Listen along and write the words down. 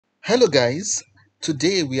Hello guys,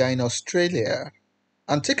 today we are in Australia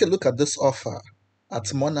and take a look at this offer at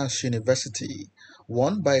Monash University,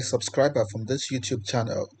 won by a subscriber from this YouTube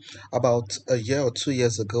channel about a year or 2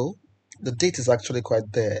 years ago. The date is actually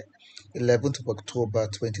quite there, 11th of October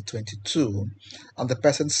 2022, and the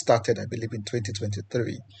person started, I believe, in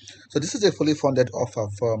 2023. So this is a fully funded offer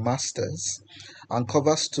for a master's and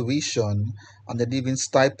covers tuition and a living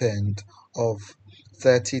stipend of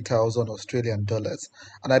 30,000 Australian dollars.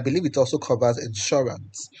 And I believe it also covers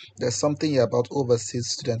insurance. There's something here about overseas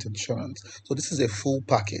student insurance. So this is a full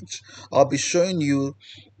package. I'll be showing you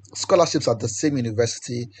scholarships at the same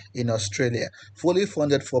university in Australia, fully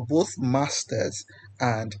funded for both masters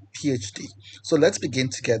and PhD. So let's begin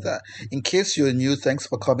together. In case you're new, thanks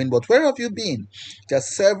for coming. But where have you been? There are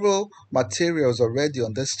several materials already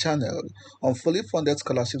on this channel on fully funded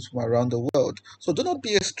scholarships from around the world. So do not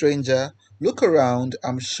be a stranger. Look around.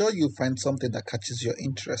 I'm sure you'll find something that catches your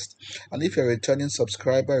interest. And if you're a returning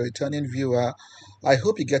subscriber, returning viewer, I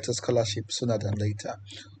hope you get a scholarship sooner than later.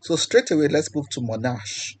 So straight away, let's move to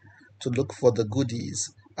Monash to look for the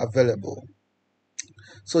goodies available.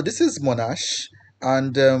 So this is Monash,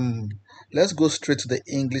 and let's go straight to the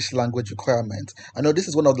English language requirement. I know this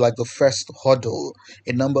is one of the first hurdle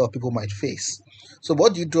a number of people might face. So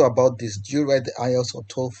what do you do about this? Do you write the IELTS or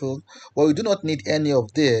TOEFL? Well, you do not need any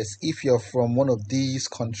of this if you're from one of these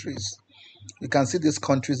countries. You can see these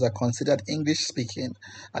countries are considered English speaking,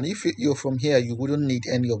 and if you're from here, you wouldn't need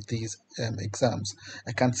any of these exams.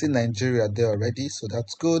 I can see Nigeria there already, so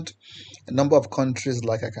that's good. A number of countries,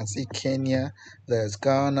 like I can see Kenya, there's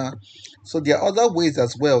Ghana. So there are other ways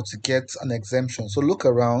as well to get an exemption. So look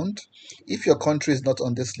around. If your country is not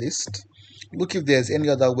on this list, look if there's any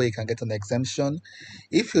other way you can get an exemption.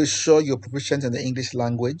 If you're sure you're proficient in the English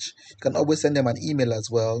language, you can always send them an email as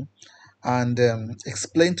well and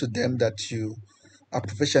explain to them that you are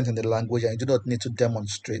proficient in the language and you do not need to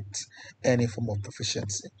demonstrate any form of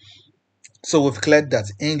proficiency. So we've cleared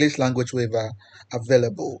that English language waiver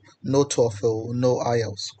available, no TOEFL, no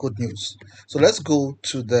IELTS. Good news. So let's go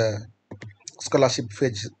to the scholarship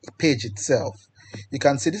page itself. You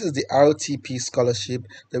can see this is the RTP scholarship,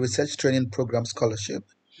 the Research Training Program scholarship,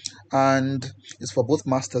 and it's for both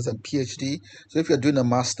masters and PhD. So if you're doing a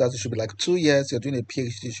master's, it should be like 2 years. You're doing a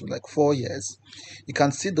PhD, it should be like 4 years. You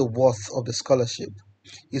can see the worth of the scholarship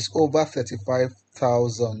is over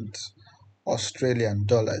 35,000 Australian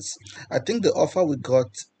dollars. I think the offer we got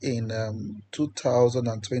in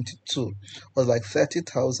 2022 was like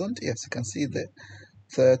 30,000. Yes, you can see the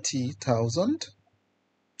 30,000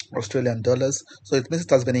 Australian dollars. So it means it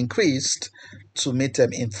has been increased to meet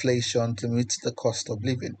inflation, to meet the cost of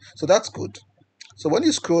living. So that's good. So when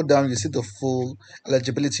you scroll down, you see the full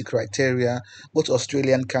eligibility criteria. Both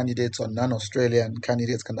Australian candidates or non-Australian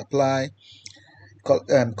candidates can apply.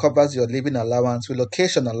 Covers your living allowance,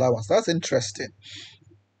 relocation allowance. That's interesting.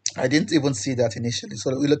 I didn't even see that initially.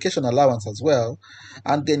 So relocation allowance as well.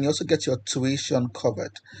 And then you also get your tuition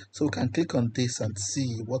covered. So we can click on this and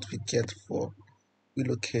see what we get for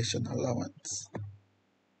relocation allowance.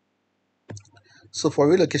 So for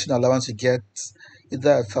relocation allowance, you get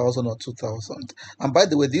either 1,000 or 2,000. And by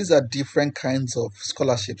the way, these are different kinds of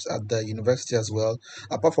scholarships at the university as well.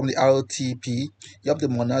 Apart from the ROTP, you have the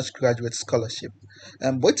Monash Graduate Scholarship.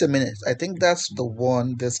 And wait a minute, I think that's the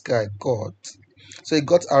one this guy got. So he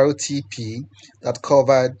got ROTP that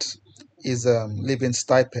covered his living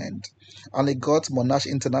stipend, and he got Monash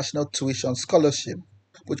International Tuition Scholarship,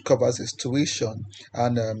 which covers his tuition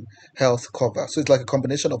and health cover. So it's like a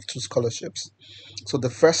combination of two scholarships. So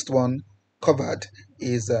the first one covered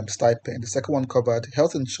is stipend. The second one covered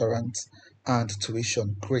health insurance and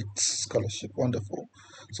tuition. Great scholarship, wonderful.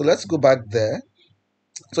 So let's go back there.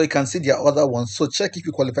 So you can see there are other ones. So check if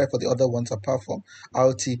you qualify for the other ones apart from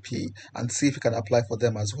RTP and see if you can apply for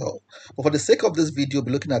them as well. But for the sake of this video, we'll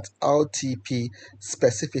be looking at RTP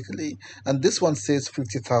specifically. And this one says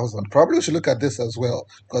 50,000. Probably we should look at this as well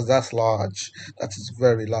because that's large. That is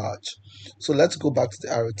very large. So let's go back to the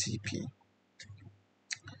RTP.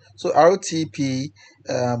 So RTP,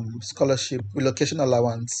 scholarship, relocation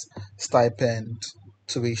allowance, stipend,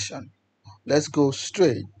 tuition. Let's go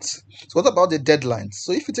straight. So what about the deadlines?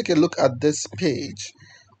 So if you take a look at this page,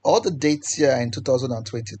 all the dates here are in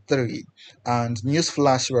 2023 and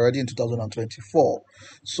newsflash, we're already in 2024.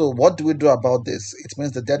 So what do we do about this? It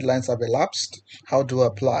means the deadlines have elapsed. How do I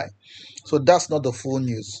apply? So that's not the full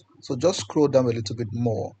news. So just scroll down a little bit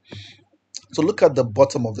more. So look at the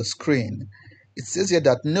bottom of the screen. It says here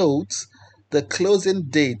that note the closing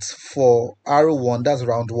date for R1, that's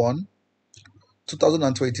round 1,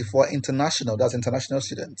 2024 international, that's international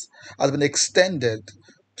students, has been extended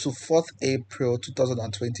to 4th April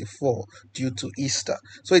 2024 due to Easter.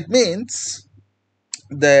 So it means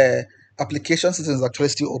the application season is actually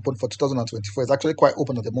still open for 2024. It's actually quite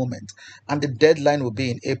open at the moment, and the deadline will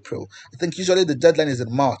be in April. I think usually the deadline is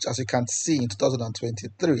in March, as you can see in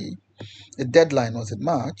 2023. The deadline was in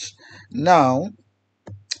March. Now,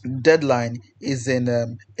 deadline is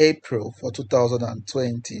in April for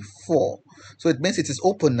 2024. So it means it is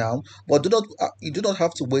open now, but you do not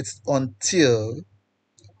have to wait until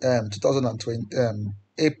 2020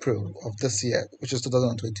 April of this year, which is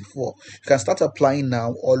 2024. You can start applying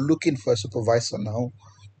now or looking for a supervisor now.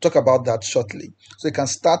 Talk about that shortly. So you can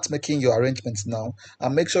start making your arrangements now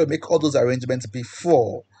and make sure you make all those arrangements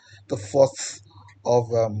before the 4th of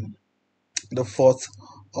the 4th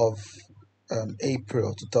of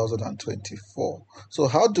April 2024. So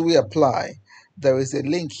how do we apply? There is a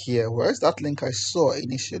link here. Where is that link I saw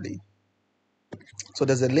initially? So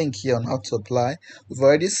there's a link here on how to apply. We've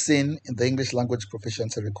already seen in the English language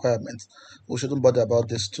proficiency requirements. We shouldn't bother about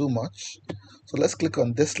this too much. So let's click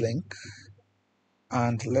on this link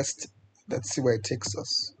and let's see where it takes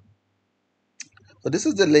us. So this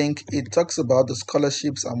is the link. It talks about the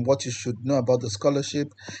scholarships and what you should know about the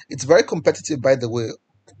scholarship. It's very competitive, by the way.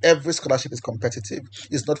 Every scholarship is competitive.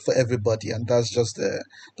 It's not for everybody, and that's just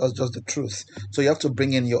the truth. So you have to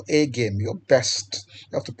bring in your A game, your best.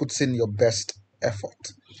 You have to put in your best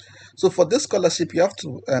effort. So for this scholarship, you have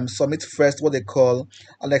to submit first what they call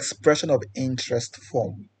an expression of interest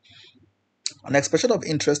form. An expression of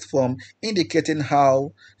interest form indicating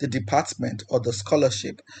how the department or the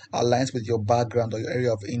scholarship aligns with your background or your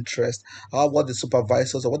area of interest, how what the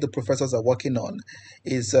supervisors or what the professors are working on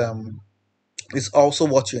is also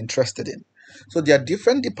what you're interested in. So there are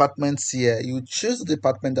different departments here. You choose the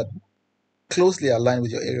department that closely align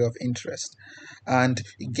with your area of interest and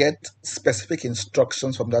you get specific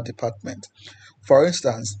instructions from that department. For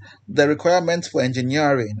instance, the requirements for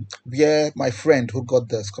engineering, where my friend who got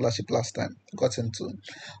the scholarship last time got into,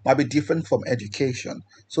 might be different from education.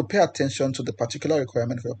 So pay attention to the particular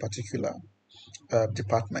requirement for a particular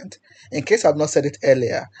department. In case I've not said it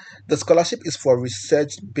earlier, the scholarship is for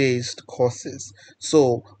research based courses.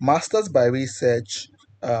 So, masters by research,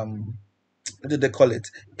 what do they call it?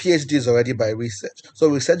 PhD is already by research. So,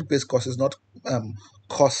 research based courses, not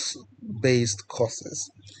course based courses.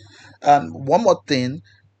 And one more thing,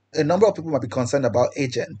 a number of people might be concerned about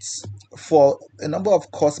agents. For a number of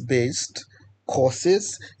course-based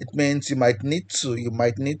courses, it means you might need to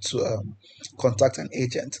contact an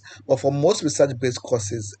agent. But for most research-based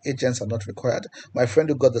courses, agents are not required. My friend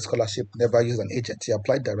who got the scholarship never used an agent. He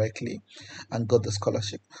applied directly and got the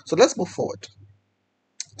scholarship. So let's move forward.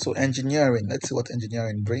 So engineering, let's see what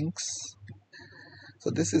engineering brings. So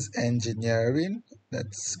this is engineering.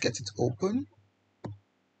 Let's get it open.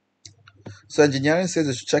 So engineering says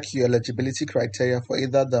you should check your eligibility criteria for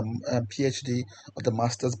either the PhD or the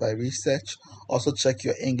master's by research. Also check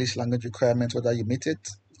your English language requirement, whether you meet it.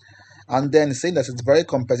 And then saying that it's very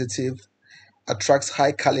competitive, attracts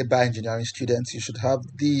high caliber engineering students. You should have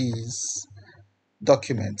these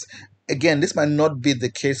documents. Again, this might not be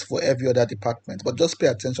the case for every other department, but just pay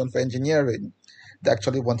attention for engineering. They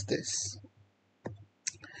actually want this.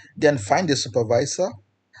 Then find a supervisor.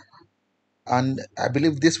 And I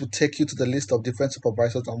believe this will take you to the list of different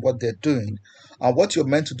supervisors and what they're doing. And what you're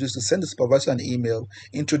meant to do is to send the supervisor an email,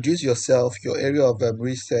 introduce yourself, your area of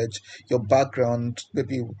research, your background,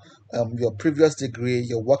 maybe your previous degree,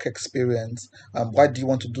 your work experience, why do you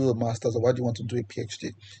want to do a master's or why do you want to do a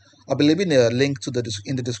PhD. I'll be leaving a link to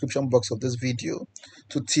in the description box of this video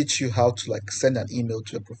to teach you how to send an email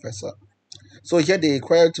to a professor. So here they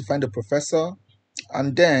require you to find a professor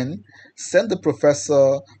and then send the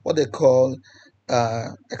professor what they call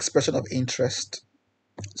expression of interest.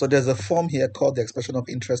 So there's a form here called the expression of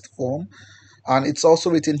interest form, and it's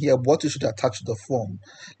also written here what you should attach to the form,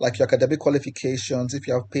 like your academic qualifications. If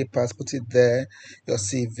you have papers, put it there, your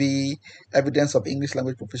CV, evidence of English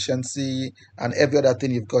language proficiency, and every other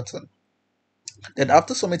thing you've gotten. Then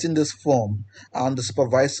after submitting this form and the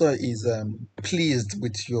supervisor is pleased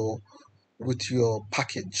with your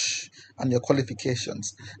package and your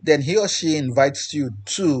qualifications, then he or she invites you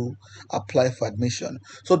to apply for admission.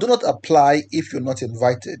 So do not apply if you're not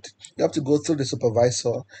invited. You have to go through the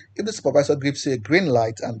supervisor. If the supervisor gives you a green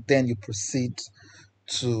light, and then you proceed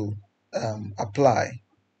to apply.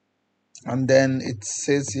 And then it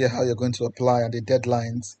says here how you're going to apply and the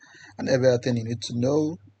deadlines and everything you need to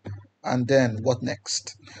know. And then what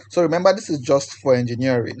next? So remember, this is just for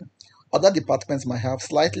engineering. Other departments might have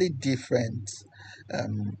slightly different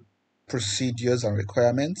um, procedures and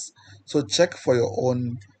requirements. So check for your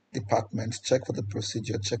own department, check for the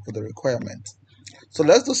procedure, check for the requirement. So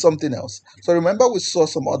let's do something else. So remember we saw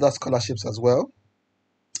some other scholarships as well.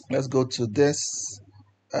 Let's go to this.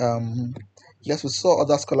 Um, yes, we saw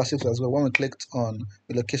other scholarships as well when we clicked on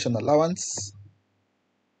relocation allowance.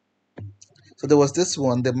 So there was this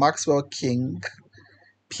one, the Maxwell King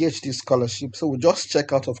PhD scholarship. So we just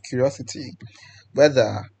check out of curiosity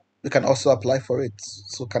whether we can also apply for it.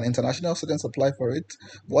 So can international students apply for it?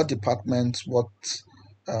 What department? What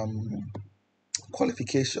um,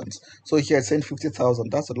 qualifications? So here it's saying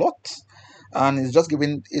 50,000. That's a lot, and it's just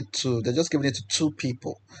giving it to they're just giving it to two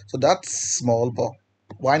people. So that's small, but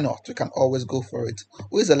why not? We can always go for it.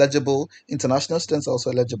 Who is eligible? International students are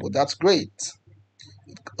also eligible. That's great.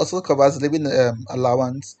 Also covers living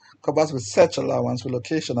allowance, covers research allowance,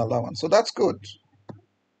 relocation allowance. So that's good.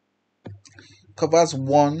 Covers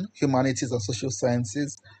one humanities and social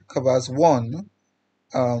sciences, covers one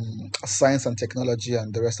science and technology,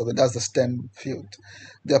 and the rest of it. That's the STEM field.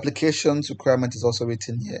 The applications requirement is also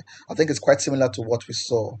written here. I think it's quite similar to what we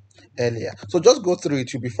saw earlier. So just go through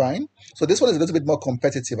it, you'll be fine. So this one is a little bit more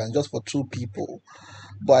competitive and just for two people.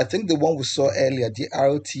 But I think the one we saw earlier, the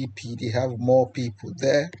ROTP, they have more people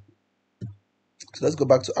there. So let's go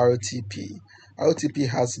back to ROTP. ROTP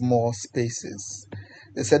has more spaces.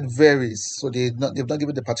 They said varies, so they've not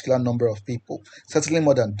given the particular number of people. Certainly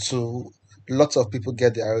more than two. Lots of people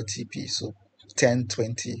get the ROTP, so 10,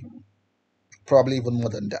 20, probably even more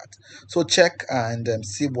than that. So check and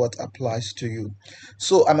see what applies to you.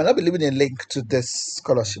 So I might not be leaving a link to this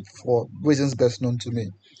scholarship for reasons best known to me.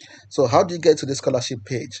 So how do you get to the scholarship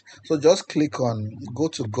page? So just go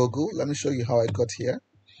to Google. Let me show you how I got here.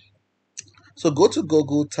 So go to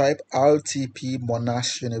Google, type RTP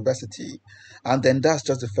Monash University, and then that's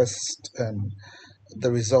just the first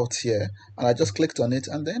the result here. And I just clicked on it,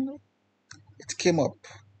 and then it came up.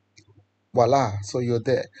 Voila! So you're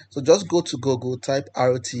there. So just go to Google, type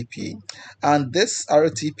RTP, and this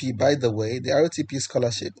RTP, by the way, the RTP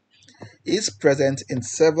scholarship is present in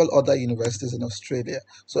several other universities in Australia.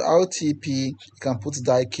 So RTP, you can put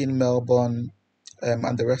Daikin, Melbourne,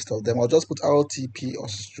 and the rest of them. I'll just put RTP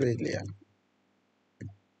Australia.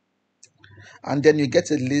 And then you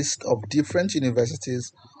get a list of different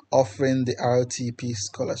universities offering the RTP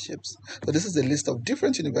scholarships. So this is a list of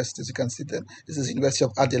different universities. You can see them. This is University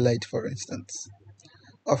of Adelaide, for instance,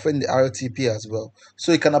 offering the RTP as well.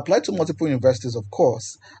 So you can apply to multiple universities, of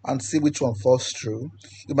course, and see which one falls through.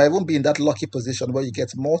 You might even be in that lucky position where you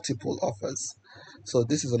get multiple offers. So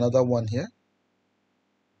this is another one here.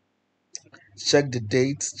 Check the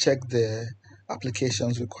dates, check the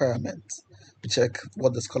applications requirements, check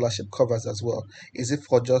what the scholarship covers as well. Is it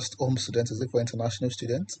for just home students? Is it for international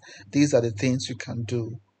students? These are the things you can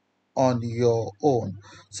do on your own.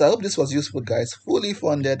 So I hope this was useful, guys. Fully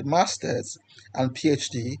funded masters and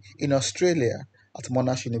PhD in Australia at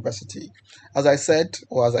Monash University. As I said,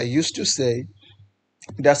 or as I used to say,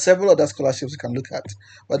 there are several other scholarships you can look at,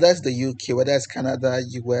 whether it's the UK, whether it's Canada,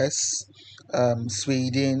 US,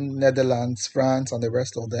 Sweden, Netherlands, France, and the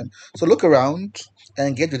rest of them. So look around and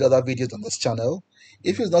engage with other videos on this channel.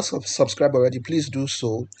 If you've not subscribed already, please do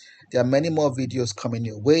so. There are many more videos coming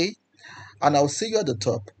your way, and I'll see you at the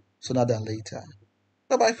top sooner than later.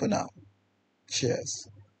 Bye bye for now. Cheers.